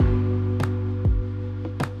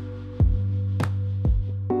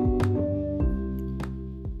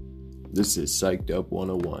This is Psyched Up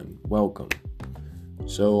 101. Welcome.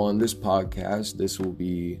 So on this podcast, this will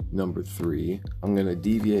be number 3. I'm going to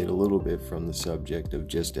deviate a little bit from the subject of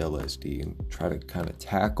just LSD and try to kind of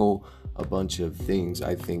tackle a bunch of things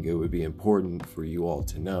I think it would be important for you all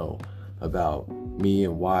to know about me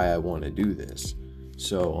and why I want to do this.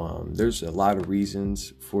 So there's a lot of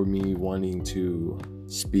reasons for me wanting to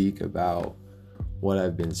speak about what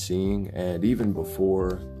I've been seeing, and even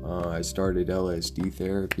before I started LSD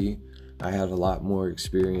therapy, I had a lot more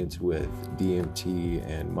experience with DMT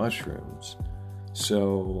and mushrooms.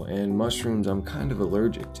 And mushrooms I'm kind of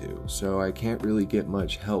allergic to, so I can't really get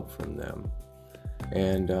much help from them.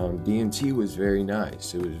 And DMT was very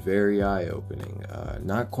nice. It was very eye-opening.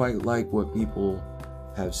 Not quite like what people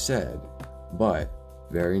have said, but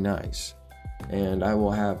very nice. And I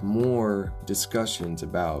will have more discussions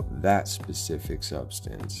about that specific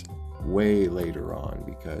substance way later on,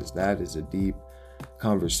 because that is a deep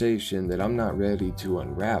conversation that I'm not ready to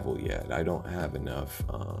unravel yet. I don't have enough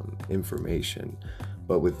information.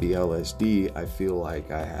 But with the LSD, I feel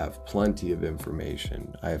like I have plenty of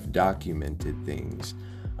information. I have documented things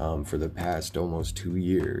for the past almost 2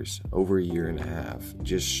 years, over a year and a half,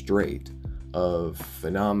 just straight of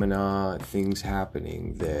phenomena, things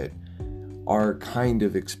happening that are kind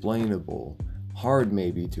of explainable, hard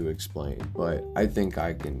maybe to explain, but I think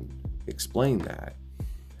I can explain that.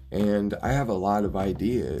 And I have a lot of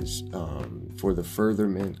ideas for the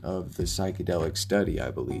furtherment of the psychedelic study,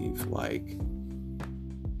 I believe, like,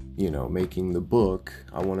 making the book.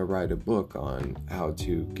 I want to write a book on how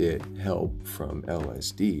to get help from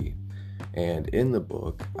LSD. And in the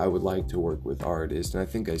book, I would like to work with artists, and I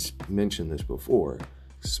think I mentioned this before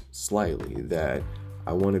slightly, that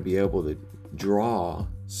I want to be able to draw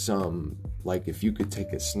some, like if you could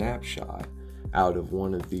take a snapshot out of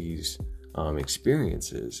one of these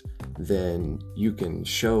experiences, then you can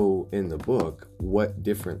show in the book what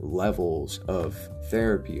different levels of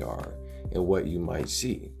therapy are and what you might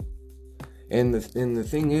see. And the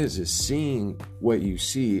thing is seeing what you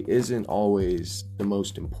see isn't always the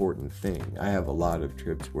most important thing. I have a lot of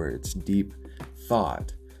trips where it's deep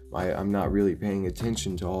thought. I'm not really paying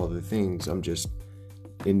attention to all of the things. I'm just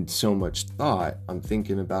in so much thought. I'm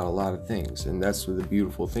thinking about a lot of things. And that's what the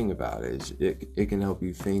beautiful thing about it is it can help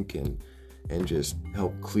you think and just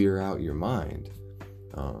help clear out your mind.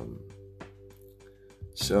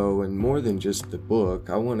 And more than just the book,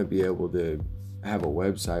 I want to be able to have a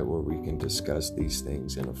website where we can discuss these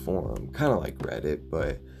things in a forum, kind of like Reddit,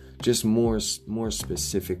 but just more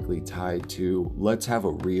specifically tied to, let's have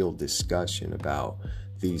a real discussion about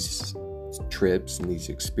these trips and these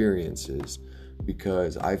experiences,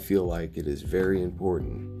 because I feel like it is very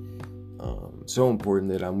important. So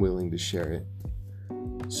important that I'm willing to share it.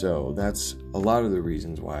 So that's a lot of the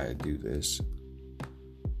reasons why I do this.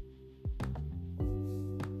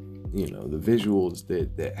 The visuals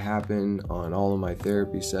that happen on all of my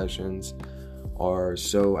therapy sessions are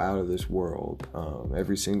so out of this world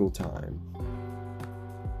every single time.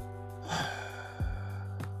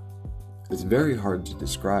 It's very hard to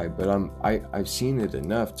describe, but I've seen it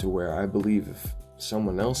enough to where I believe if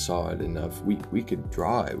someone else saw it enough, we could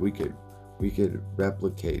draw it. We could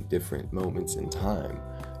replicate different moments in time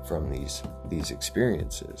from these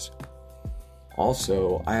experiences.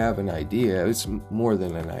 Also, I have an idea. It's more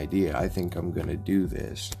than an idea. I think I'm going to do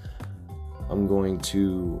this. I'm going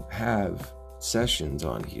to have sessions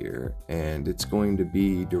on here, and it's going to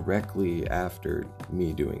be directly after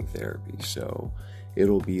me doing therapy. So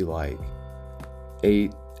it'll be like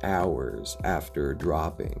 8 hours after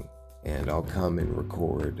dropping, and I'll come and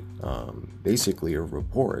record basically a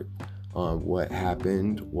report on what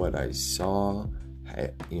happened, what I saw,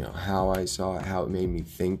 how I saw it, how it made me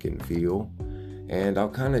think and feel. And I'll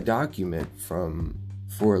kind of document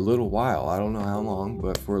for a little while. I don't know how long,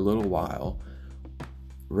 but for a little while,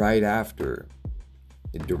 right after,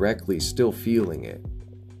 directly still feeling it,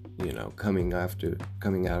 coming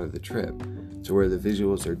out of the trip, to where the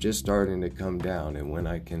visuals are just starting to come down, and when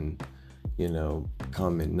I can,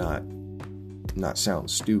 come and not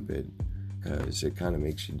sound stupid, because it kind of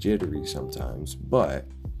makes you jittery sometimes, but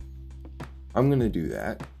I'm going to do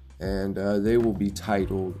that. And they will be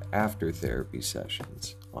titled After Therapy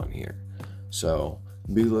Sessions on here. So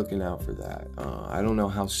be looking out for that. I don't know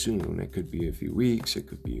how soon. It could be a few weeks. It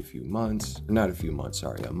could be a few months. Not a few months,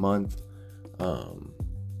 sorry, a month.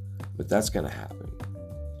 But that's going to happen.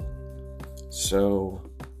 So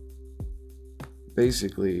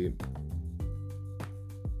basically,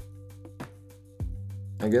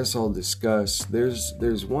 I guess I'll discuss,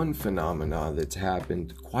 there's one phenomena that's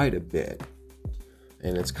happened quite a bit.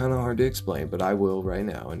 And it's kind of hard to explain, but I will right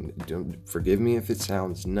now. And don't forgive me if it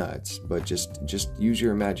sounds nuts, but just use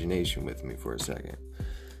your imagination with me for a second.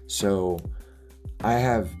 So I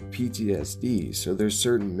have PTSD, so there's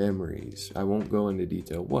certain memories. I won't go into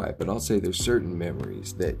detail why, but I'll say there's certain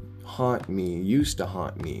memories that used to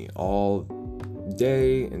haunt me all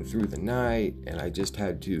day and through the night, and I just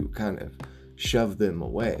had to kind of shove them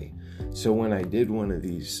away. So when I did one of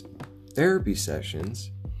these therapy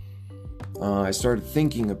sessions, I started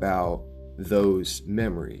thinking about those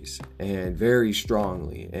memories, and very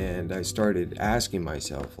strongly, and I started asking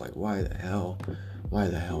myself, like, why the hell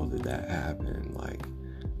did that happen? Like,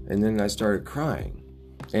 and then I started crying.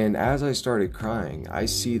 And as I started crying, I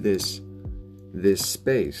see this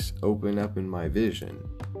space open up in my vision,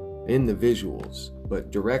 in the visuals, but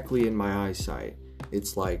directly in my eyesight.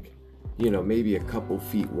 It's like, maybe a couple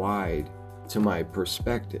feet wide to my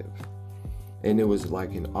perspective. And it was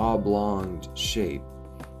like an oblong shape.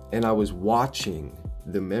 And I was watching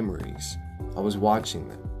the memories. I was watching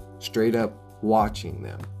them, straight up watching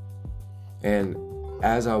them. And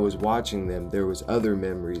as I was watching them, there was other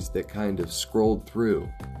memories that kind of scrolled through.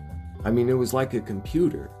 I mean, it was like a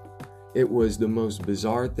computer. It was the most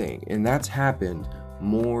bizarre thing. And that's happened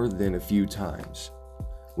more than a few times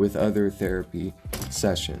with other therapy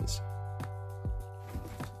sessions.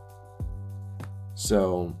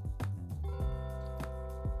 So,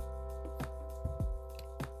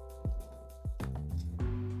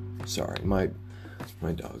 sorry, my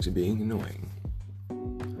dogs are being annoying.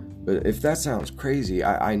 But if that sounds crazy,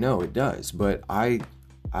 I know it does, but I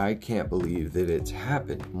can't believe that it's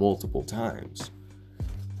happened multiple times.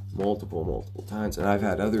 Multiple times. And I've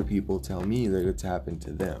had other people tell me that it's happened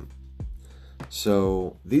to them.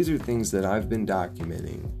 So these are things that I've been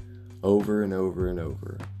documenting over and over and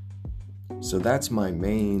over. So that's my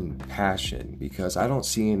main passion, because I don't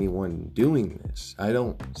see anyone doing this. I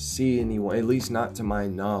don't see anyone, at least not to my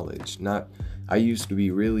knowledge. I used to be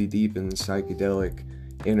really deep in the psychedelic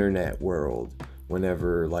internet world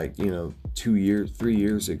whenever, 3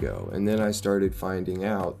 years ago. And then I started finding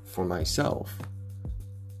out for myself.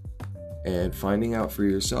 And finding out for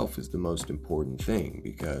yourself is the most important thing,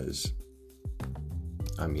 because,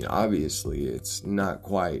 obviously it's not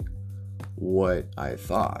quite what I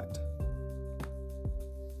thought.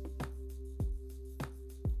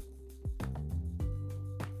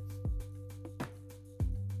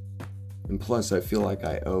 And plus, I feel like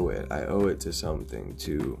I owe it. I owe it to something,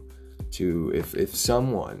 to if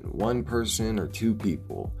someone, one person or two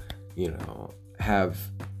people, have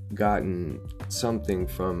gotten something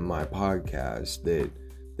from my podcast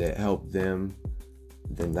that helped them,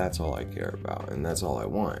 then that's all I care about, and that's all I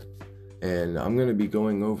want. And I'm going to be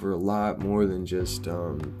going over a lot more than just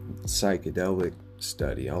psychedelic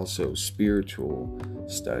study, also spiritual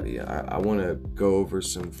study. I want to go over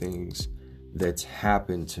some things that's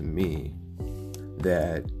happened to me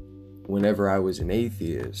that whenever I was an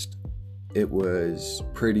atheist, it was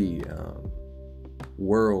pretty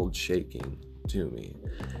world shaking to me.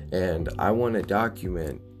 And I want to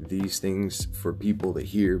document these things for people to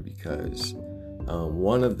hear, because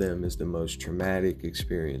one of them is the most traumatic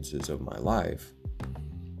experiences of my life,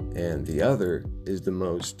 and the other is the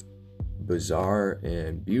most bizarre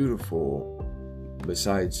and beautiful,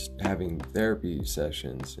 besides having therapy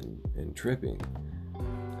sessions and tripping.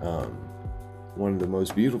 One of the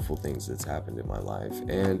most beautiful things that's happened in my life.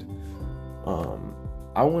 And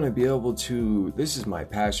I want to be able to, this is my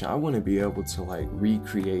passion, I want to be able to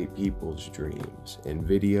recreate people's dreams in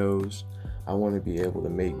videos. I want to be able to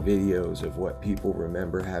make videos of what people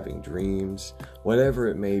remember having dreams, whatever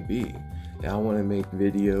it may be. And I want to make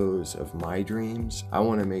videos of my dreams. I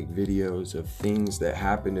want to make videos of things that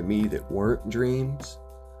happened to me that weren't dreams.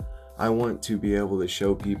 I want to be able to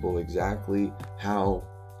show people exactly how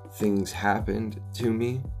things happened to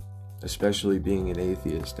me, especially being an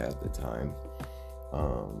atheist at the time.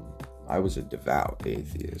 I was a devout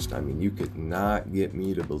atheist. You could not get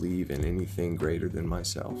me to believe in anything greater than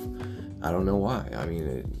myself. I don't know why.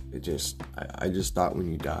 I just thought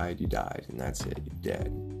when you died, and that's it. You're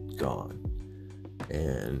dead, gone.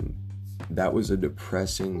 And that was a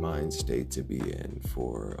depressing mind state to be in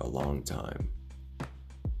for a long time.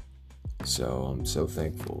 So I'm so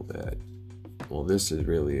thankful that, this has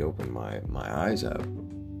really opened my eyes up.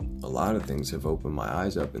 A lot of things have opened my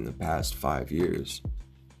eyes up in the past 5 years.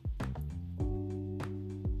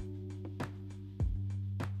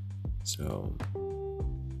 So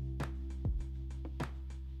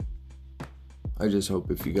I just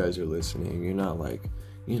hope if you guys are listening, you're not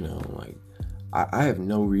I have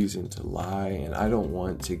no reason to lie, and I don't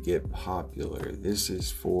want to get popular. This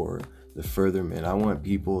is for the furtherment. I want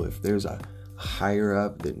people, if there's higher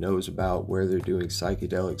up that knows about where they're doing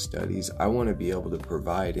psychedelic studies. I want to be able to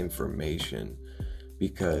provide information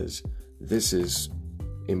because this is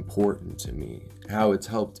important to me. How it's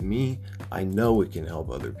helped me, I know it can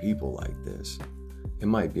help other people like this. It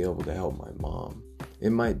might be able to help my mom.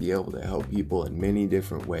 It might be able to help people in many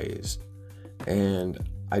different ways. And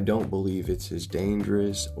I don't believe it's as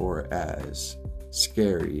dangerous or as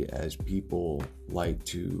scary as people like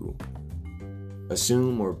to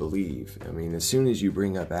assume or believe. I mean, as soon as you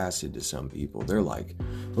bring up acid to some people, they're like,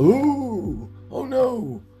 oh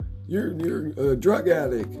no, you're a drug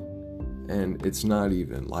addict. And it's not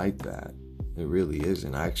even like that. It really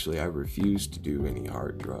isn't. Actually, I refuse to do any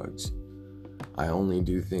hard drugs. I only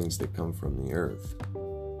do things that come from the earth.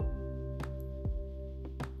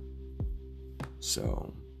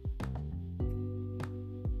 So,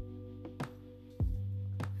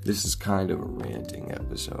 this is kind of a ranting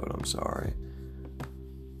episode. I'm sorry.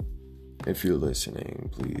 If you're listening,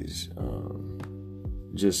 please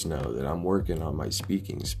just know that I'm working on my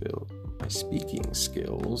speaking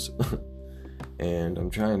skills. And I'm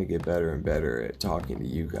trying to get better and better at talking to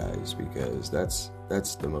you guys, because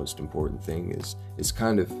that's the most important thing. Is it's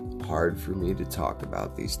kind of hard for me to talk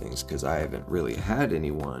about these things because I haven't really had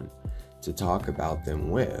anyone to talk about them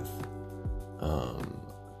with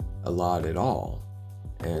a lot at all.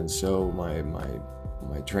 And so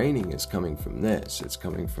my training is coming from this. It's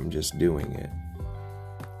coming from just doing it.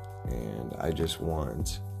 And I just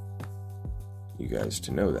want you guys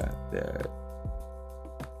to know that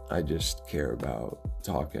I just care about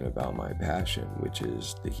talking about my passion, which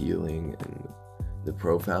is the healing and the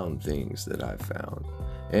profound things that I've found.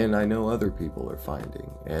 And I know other people are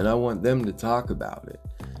finding, and I want them to talk about it.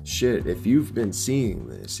 Shit, if you've been seeing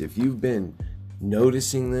this, if you've been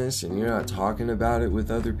noticing this and you're not talking about it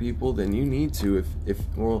with other people, then you need to.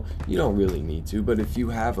 Well, you don't really need to, but if you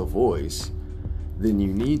have a voice, then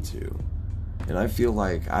you need to. And I feel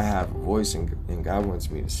like I have a voice, and God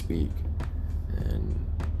wants me to speak. And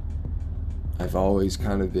I've always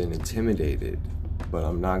kind of been intimidated, but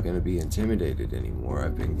I'm not going to be intimidated anymore.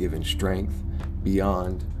 I've been given strength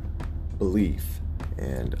beyond belief,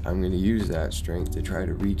 and I'm going to use that strength to try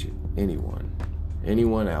to reach anyone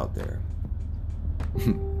out there.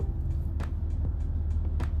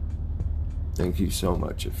 Thank you so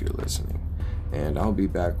much if you're listening, and I'll be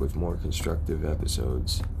back with more constructive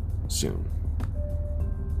episodes soon.